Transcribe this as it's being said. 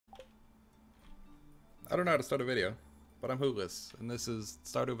I don't know how to start a video, but I'm hootless, and this is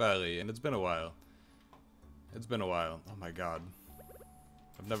Stardew Valley, and it's been a while. It's been a while. Oh my god.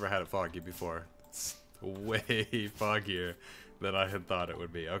 I've never had it foggy before. It's way foggier than I had thought it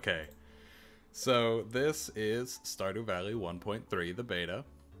would be. Okay. So, this is Stardew Valley 1.3, the beta,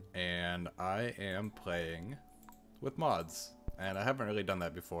 and I am playing with mods. And I haven't really done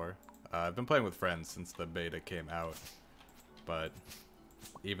that before. I've been playing with friends since the beta came out, but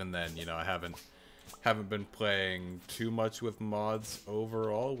even then, you know, I haven't been playing too much with mods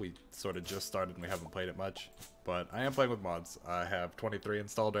overall. We sort of just started and we haven't played it much, but I am playing with mods. I have 23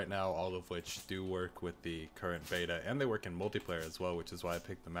 installed right now, all of which do work with the current beta, and they work in multiplayer as well, which is why I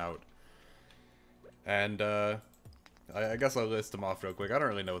picked them out. And I guess I'll list them off real quick. I don't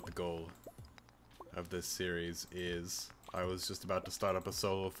really know what the goal of this series is. I was just about to start up a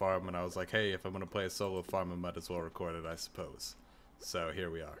solo farm, and I was like, hey, if I'm going to play a solo farm, I might as well record it, I suppose. So here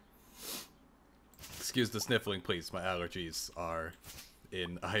we are. Excuse the sniffling, please. My allergies are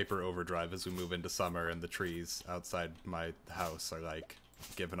in hyper overdrive as we move into summer, and the trees outside my house are like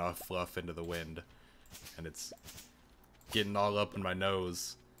giving off fluff into the wind, and it's getting all up in my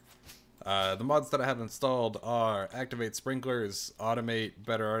nose. The mods that I have installed are Activate Sprinklers, Automate,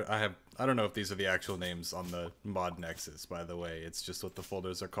 Better Art. I don't know if these are the actual names on the Mods.zip, by the way. It's just what the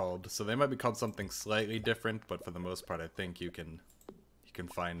folders are called. So they might be called something slightly different, but for the most part I think you can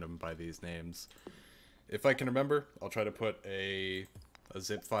find them by these names. If I can remember, I'll try to put a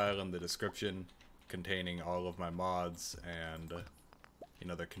zip file in the description containing all of my mods and you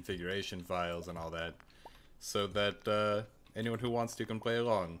know, their configuration files and all that, so that anyone who wants to can play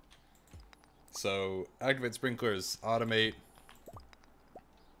along. So, Activate Sprinklers, Automate.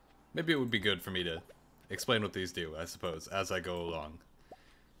 Maybe it would be good for me to explain what these do, I suppose, as I go along.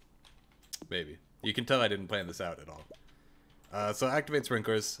 Maybe. You can tell I didn't plan this out at all. So Activate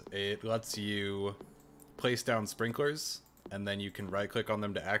Sprinklers, it lets you place down sprinklers, and then you can right-click on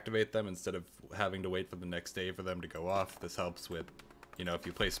them to activate them instead of having to wait for the next day for them to go off. This helps with, you know, if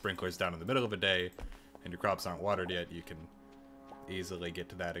you place sprinklers down in the middle of a day and your crops aren't watered yet, you can easily get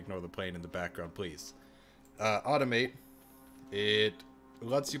to that. Ignore the plane in the background, please. Automate, it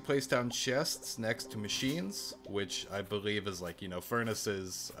lets you place down chests next to machines, which I believe is like, you know,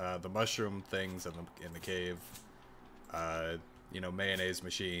 furnaces, the mushroom things in the cave, you know, mayonnaise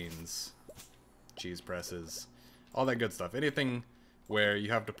machines, cheese presses, all that good stuff. Anything where you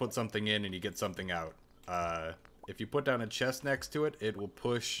have to put something in and you get something out. If you put down a chest next to it, it will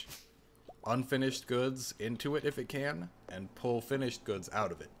push unfinished goods into it if it can, and pull finished goods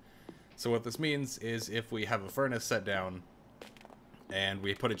out of it. So what this means is if we have a furnace set down and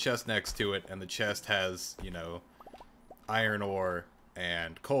we put a chest next to it, and the chest has, you know, iron ore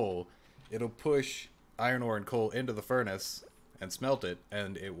and coal, it'll push iron ore and coal into the furnace and smelt it,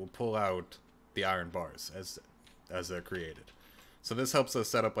 and it will pull out the iron bars as they're created. So this helps us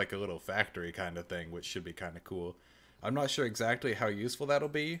set up like a little factory kind of thing, which should be kind of cool. I'm not sure exactly how useful that'll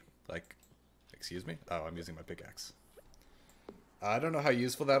be. Like, excuse me? Oh, I'm using my pickaxe. I don't know how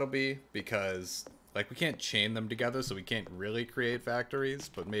useful that'll be, because like we can't chain them together, so we can't really create factories,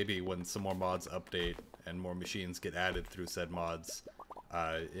 but maybe when some more mods update and more machines get added through said mods,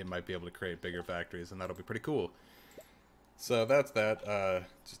 it might be able to create bigger factories, and that'll be pretty cool. So that's that.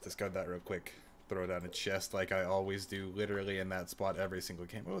 Just discard that real quick. Throw down a chest like I always do, literally in that spot every single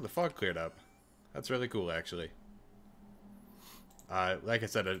game. Oh, the fog cleared up. That's really cool, actually. Like I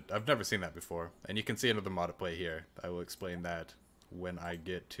said, I've never seen that before, and you can see another mod at play here. I will explain that when I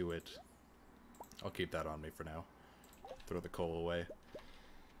get to it. I'll keep that on me for now. Throw the coal away.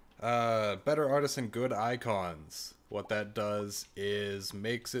 Better artisan good icons. What that does is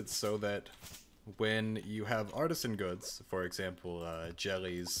makes it so that when you have artisan goods, for example,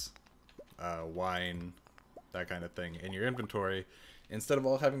 jellies, wine, that kind of thing, in your inventory, instead of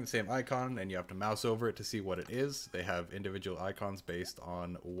all having the same icon and you have to mouse over it to see what it is, they have individual icons based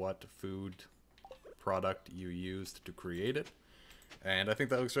on what food product you used to create it. And I think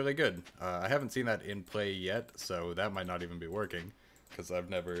that looks really good. I haven't seen that in play yet, so that might not even be working, because I've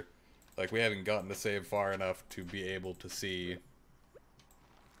never, like, we haven't gotten to save far enough to be able to see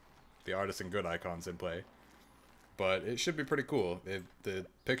the artisan good icons in play. But it should be pretty cool. The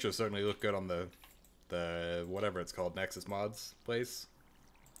pictures certainly look good on the whatever it's called, Nexus Mods place.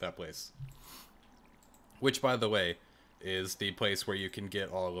 That place. Which, by the way, is the place where you can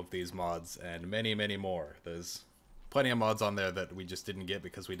get all of these mods and many, many more. There's plenty of mods on there that we just didn't get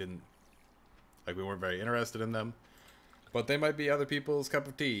because we weren't very interested in them. But they might be other people's cup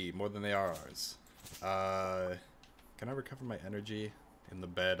of tea more than they are ours. Can I recover my energy in the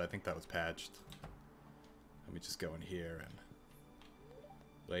bed? I think that was patched. Let me just go in here and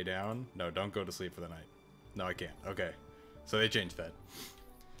lay down. No, don't go to sleep for the night. No, I can't. Okay. So they changed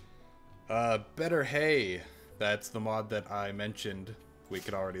that. Better Hay. That's the mod that I mentioned we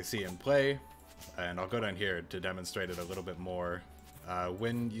could already see in play. And I'll go down here to demonstrate it a little bit more.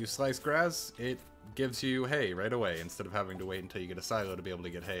 When you slice grass, it gives you hay right away instead of having to wait until you get a silo to be able to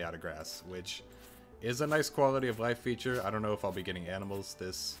get hay out of grass, which is a nice quality of life feature. I don't know if I'll be getting animals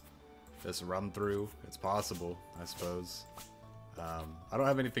this run through. It's possible, I suppose. I don't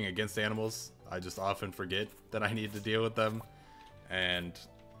have anything against animals. I just often forget that I need to deal with them. And,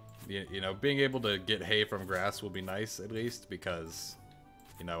 you know, being able to get hay from grass will be nice, at least, because,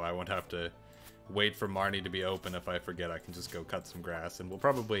 you know, I won't have to wait for Marnie to be open. If I forget, I can just go cut some grass. And we'll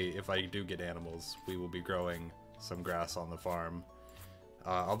probably, if I do get animals, we will be growing some grass on the farm.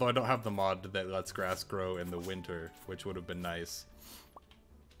 Although I don't have the mod that lets grass grow in the winter, which would have been nice.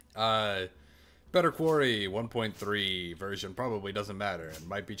 Better Quarry 1.3 version probably doesn't matter and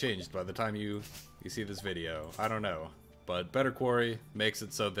might be changed by the time you see this video. I don't know. But Better Quarry makes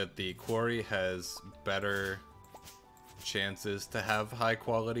it so that the quarry has better chances to have high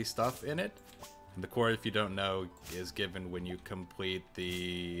quality stuff in it. And the quarry, if you don't know, is given when you complete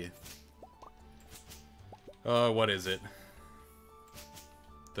the... what is it?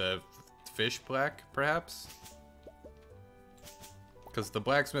 The fish plaque, perhaps? Because the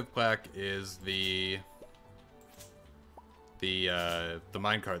blacksmith plaque is the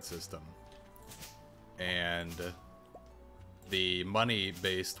minecart system. And the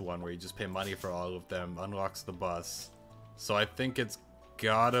money-based one, where you just pay money for all of them, unlocks the bus. So I think it's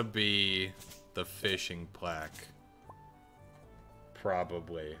gotta be the fishing plaque.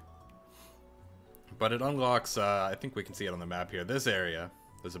 Probably. But it unlocks, I think we can see it on the map here, this area.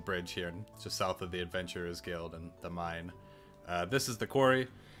 There's a bridge here, just south of the Adventurers Guild and the mine. This is the quarry,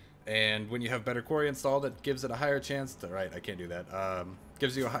 and when you have Better Quarry installed, it gives it a higher chance to... Right, I can't do that.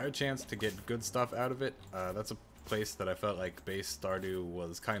 Gives you a higher chance to get good stuff out of it. That's a place that I felt like base Stardew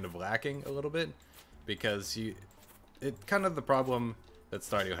was kind of lacking a little bit, because it's kind of the problem that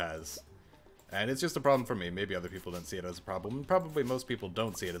Stardew has. And it's just a problem for me. Maybe other people don't see it as a problem. Probably most people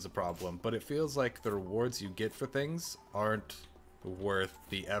don't see it as a problem, but it feels like the rewards you get for things aren't worth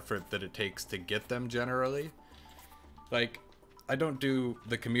the effort that it takes to get them generally. Like, I don't do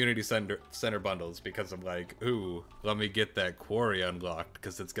the community center bundles because I'm like, ooh, let me get that quarry unlocked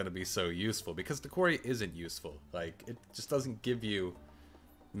because it's going to be so useful. Because the quarry isn't useful. Like, it just doesn't give you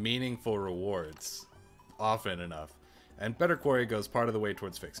meaningful rewards often enough. And Better Quarry goes part of the way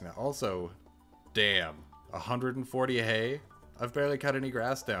towards fixing that. Also, damn, 140 hay? I've barely cut any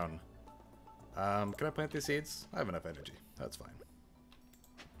grass down. Can I plant these seeds? I have enough energy. That's fine.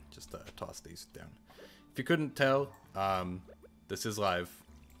 Just toss these down. If you couldn't tell, this is live,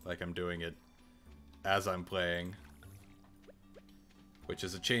 like I'm doing it as I'm playing, which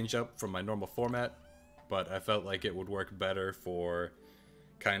is a change up from my normal format, but I felt like it would work better for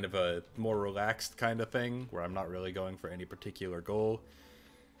kind of a more relaxed kind of thing, where I'm not really going for any particular goal.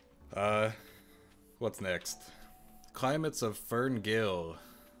 What's next? Climates of Ferngill.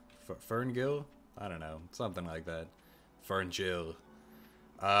 Ferngill? I don't know, something like that. Ferngill.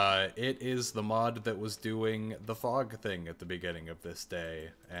 It is the mod that was doing the fog thing at the beginning of this day,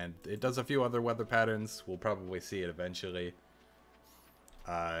 and it does a few other weather patterns. We'll probably see it eventually.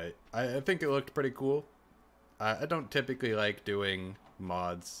 I think it looked pretty cool. I don't typically like doing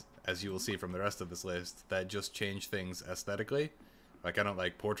mods, as you will see from the rest of this list, that just change things aesthetically. Like, I don't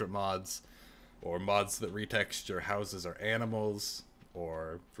like portrait mods, or mods that retexture houses or animals,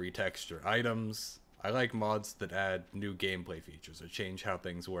 or retexture items. I like mods that add new gameplay features or change how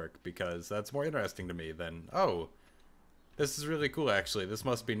things work, because that's more interesting to me than, oh, this is really cool actually. This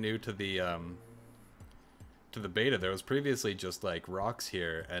must be new to the beta. There was previously just like rocks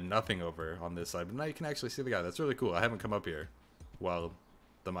here and nothing over on this side, but now you can actually see the guy. That's really cool. I haven't come up here while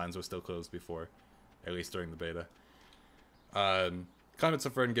the mines were still closed before, at least during the beta. Climates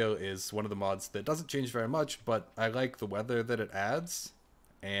of Ferngill is one of the mods that doesn't change very much, but I like the weather that it adds.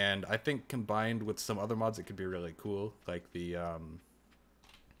 And I think combined with some other mods, it could be really cool. Like the,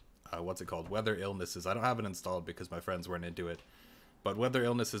 what's it called? Weather Illnesses. I don't have it installed because my friends weren't into it. But Weather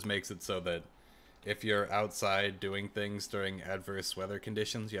Illnesses makes it so that if you're outside doing things during adverse weather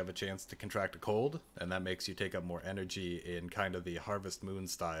conditions, you have a chance to contract a cold. And that makes you take up more energy in kind of the Harvest Moon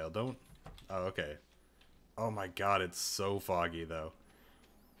style. Don't... Oh, okay. Oh my god, it's so foggy, though.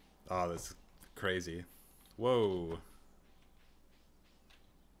 Oh, that's crazy. Whoa.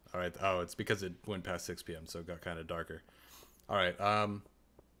 Alright, oh, it's because it went past 6 p.m., so it got kind of darker. Alright,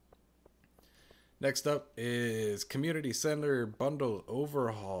 next up is Community Center Bundle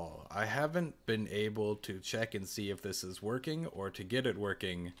Overhaul. I haven't been able to check and see if this is working or to get it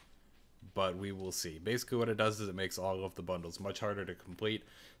working but we will see. Basically what it does is it makes all of the bundles much harder to complete.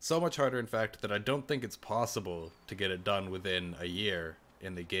 So much harder, in fact, that I don't think it's possible to get it done within a year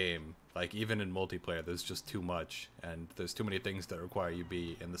in the game. Like, even in multiplayer, there's just too much, and there's too many things that require you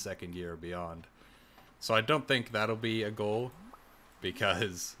be in the second year or beyond. So I don't think that'll be a goal,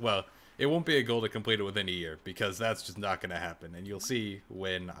 because, well, it won't be a goal to complete it within a year, because that's just not going to happen. And you'll see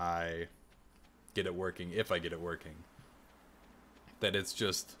when I get it working, if I get it working, that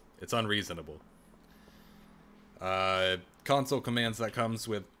it's unreasonable. Console commands that comes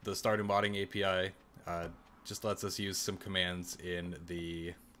with the Stardew modding API just lets us use some commands in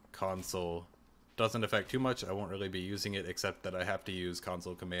the console. Doesn't affect too much. I won't really be using it, except that I have to use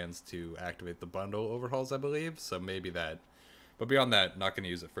console commands to activate the bundle overhauls, I believe, so maybe that. But beyond that, not going to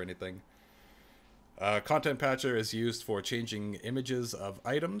use it for anything. Content Patcher is used for changing images of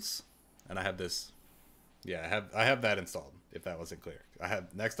items, and I have this. Yeah, I have that installed, if that wasn't clear.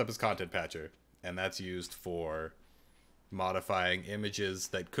 Next up is Content Patcher, and that's used for modifying images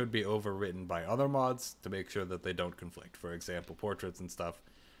that could be overwritten by other mods to make sure that they don't conflict. For example, portraits and stuff.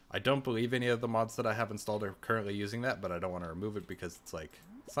 I don't believe any of the mods that I have installed are currently using that, but I don't want to remove it because it's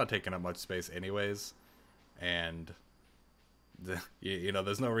not taking up much space anyways, and you know,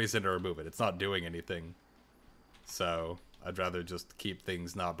 there's no reason to remove it. It's not doing anything, so I'd rather just keep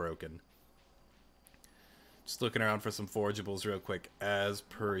things not broken. Just looking around for some forageables real quick, as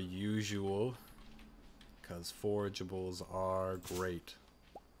per usual, because forageables are great.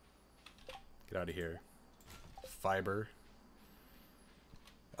 Get out of here. Fiber.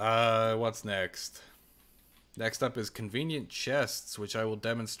 What's next? Next up is convenient chests, which I will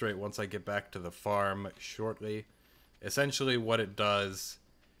demonstrate once I get back to the farm shortly. Essentially what it does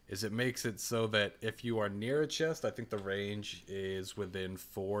is it makes it so that if you are near a chest, I think the range is within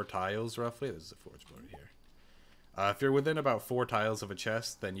 4 tiles roughly. There's a forageable right here. If you're within about 4 tiles of a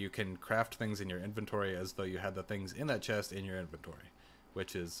chest, then you can craft things in your inventory as though you had the things in that chest in your inventory,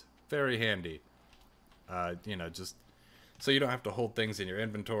 which is very handy. You know, just so you don't have to hold things in your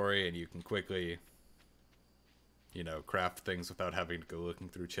inventory, and you can quickly, you know, craft things without having to go looking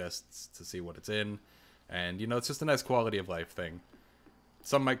through chests to see what it's in. And, you know, it's just a nice quality of life thing.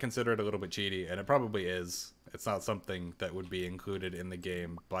 Some might consider it a little bit cheaty, and it probably is. It's not something that would be included in the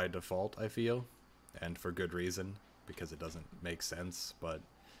game by default, I feel. And for good reason, because it doesn't make sense, but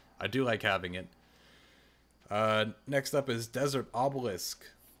I do like having it. Next up is Desert Obelisk.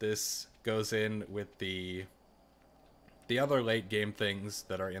 This goes in with the other late game things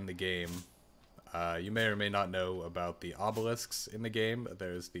that are in the game. You may or may not know about the obelisks in the game.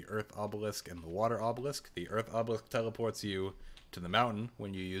 There's the Earth Obelisk and the Water Obelisk. The Earth Obelisk teleports you to the mountain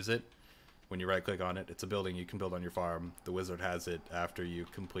when you use it. When you right click on it, it's a building you can build on your farm. The wizard has it after you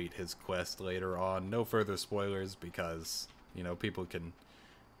complete his quest later on. No further spoilers because, you know, people can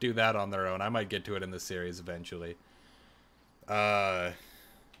do that on their own. I might get to it in this series eventually. I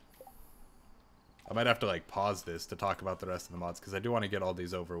might have to like pause this to talk about the rest of the mods because I do want to get all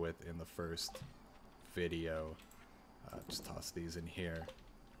these over with in the first video. Just toss these in here.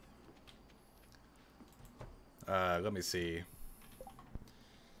 Let me see.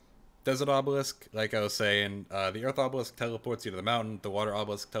 Desert Obelisk, like I was saying, the Earth Obelisk teleports you to the mountain, the Water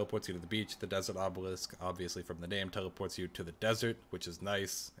Obelisk teleports you to the beach, the Desert Obelisk, obviously from the name, teleports you to the desert, which is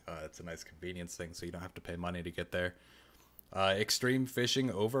nice. It's a nice convenience thing, so you don't have to pay money to get there. Extreme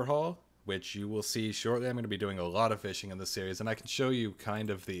Fishing Overhaul, which you will see shortly. I'm going to be doing a lot of fishing in this series, and I can show you kind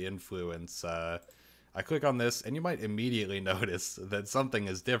of the influence. I click on this, and you might immediately notice that something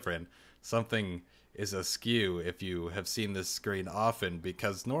is different. Something is askew if you have seen this screen often,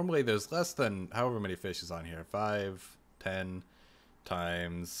 because normally there's less than however many fish is on here. 5, 10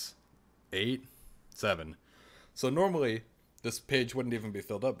 times 8, 7. So normally this page wouldn't even be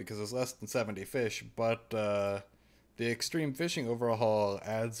filled up because there's less than 70 fish, but the Extreme Fishing Overhaul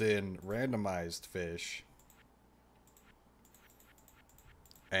adds in randomized fish.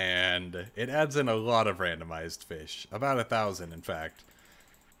 And it adds in a lot of randomized fish. About 1,000, in fact.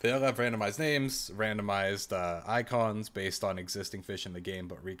 They all have randomized names, randomized icons based on existing fish in the game,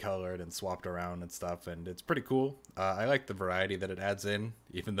 but recolored and swapped around and stuff, and it's pretty cool. I like the variety that it adds in,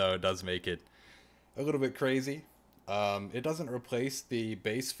 even though it does make it a little bit crazy. It doesn't replace the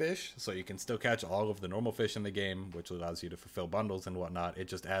base fish, so you can still catch all of the normal fish in the game, which allows you to fulfill bundles and whatnot. It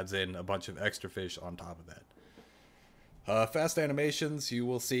just adds in a bunch of extra fish on top of that. Fast animations, you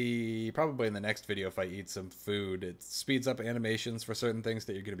will see probably in the next video if I eat some food. It speeds up animations for certain things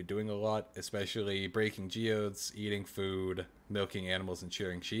that you're going to be doing a lot, especially breaking geodes, eating food, milking animals, and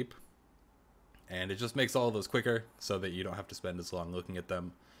shearing sheep. And it just makes all of those quicker so that you don't have to spend as long looking at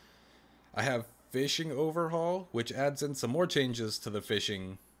them. I have Fishing Overhaul, which adds in some more changes to the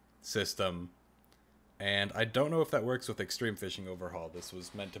fishing system. And I don't know if that works with Extreme Fishing Overhaul. This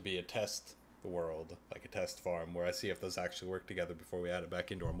was meant to be a test world, like a test farm, where I see if those actually work together before we add it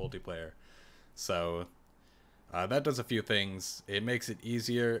back into our multiplayer. So that does a few things. It makes it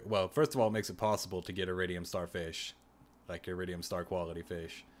easier. Well, first of all, it makes it possible to get Iridium Star fish, like Iridium Star quality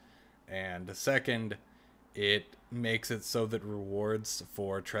fish. And second, it makes it so that rewards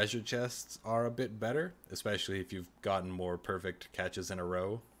for treasure chests are a bit better, especially if you've gotten more perfect catches in a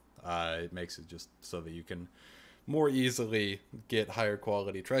row. It makes it just so that you can more easily get higher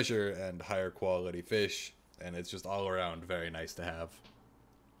quality treasure and higher quality fish, and it's just all around very nice to have.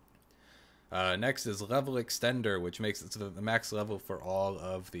 Next is level extender, which makes it so that the max level for all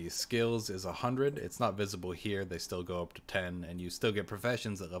of the skills is 100. It's not visible here. They still go up to 10, and you still get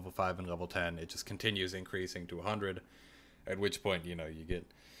professions at level 5 and level 10. It just continues increasing to 100, at which point, you know, you get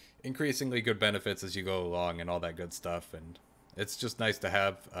increasingly good benefits as you go along and all that good stuff, and it's just nice to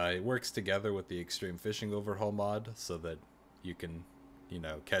have. It works together with the Extreme Fishing Overhaul mod so that you can, you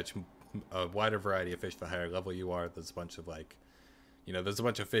know, catch a wider variety of fish the higher level you are. There's a bunch of, like, you know, there's a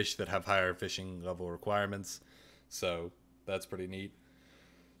bunch of fish that have higher fishing level requirements, so that's pretty neat.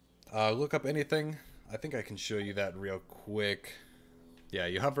 Look up anything. I think I can show you that real quick. Yeah,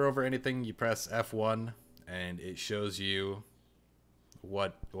 you hover over anything, you press F1, and it shows you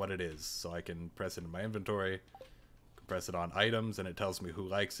what it is. So I can press it in my inventory, press it on items, and it tells me who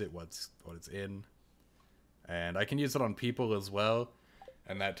likes it, what it's in. And I can use it on people as well,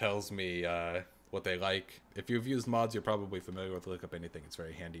 and that tells me what they like. If you've used mods, you're probably familiar with Look Up Anything. It's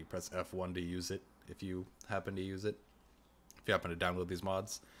very handy. Press F1 to use it if you happen to use it. If you happen to download these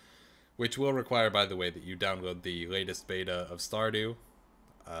mods. Which will require, by the way, that you download the latest beta of Stardew.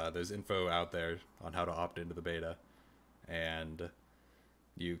 There's info out there on how to opt into the beta. And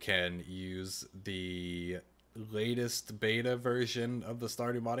you can use the latest beta version of the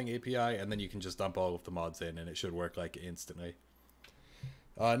Stardew modding API, and then you can just dump all of the mods in, and it should work like instantly.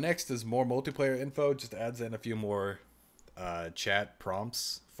 Next is more multiplayer info. Just adds in a few more chat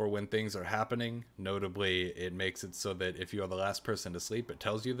prompts for when things are happening. Notably, it makes it so that if you are the last person to sleep, it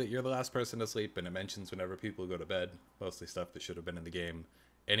tells you that you're the last person to sleep, and it mentions whenever people go to bed. Mostly stuff that should have been in the game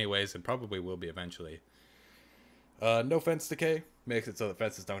anyways, and probably will be eventually. No fence decay. Makes it so that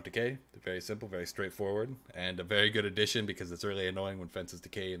fences don't decay. They're very simple, very straightforward, and a very good addition because it's really annoying when fences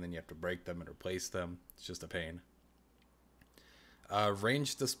decay and then you have to break them and replace them. It's just a pain.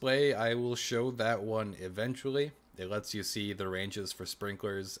 Range display, I will show that one eventually. It lets you see the ranges for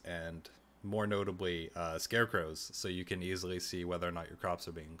sprinklers and, more notably, scarecrows, so you can easily see whether or not your crops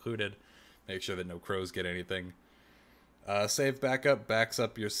are being included. Make sure that no crows get anything. Save backup backs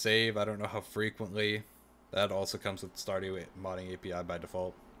up your save. I don't know how frequently. That also comes with Stardew modding API by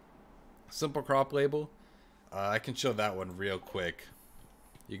default. Simple crop label. I can show that one real quick.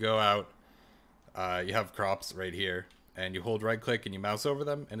 You go out, you have crops right here, and you hold right click and you mouse over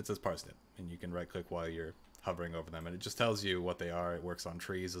them, and it says parsnip. And you can right click while you're hovering over them, and it just tells you what they are. It works on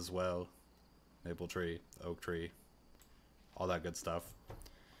trees as well. Maple tree, oak tree, all that good stuff.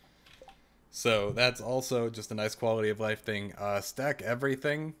 So that's also just a nice quality of life thing. Stack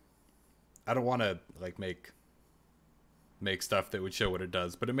everything. I don't want to like make stuff that would show what it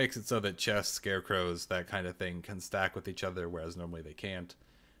does, but it makes it so that chests, scarecrows, that kind of thing can stack with each other, whereas normally they can't.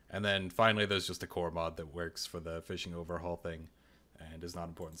 And then finally, there's just a core mod that works for the fishing overhaul thing and is not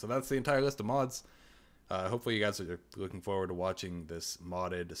important. So that's the entire list of mods. Hopefully you guys are looking forward to watching this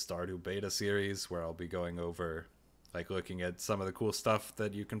modded Stardew beta series, where I'll be going over, like, looking at some of the cool stuff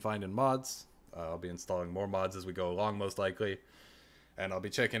that you can find in mods. I'll be installing more mods as we go along, most likely. And I'll be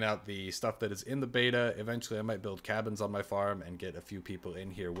checking out the stuff that is in the beta. Eventually I might build cabins on my farm and get a few people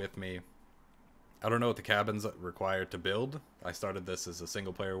in here with me. I don't know what the cabins require to build. I started this as a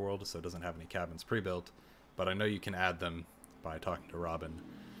single player world, so it doesn't have any cabins pre-built. But I know you can add them by talking to Robin.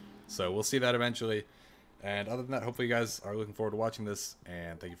 So we'll see that eventually. And other than that, hopefully you guys are looking forward to watching this.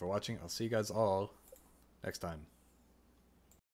 And thank you for watching. I'll see you guys all next time.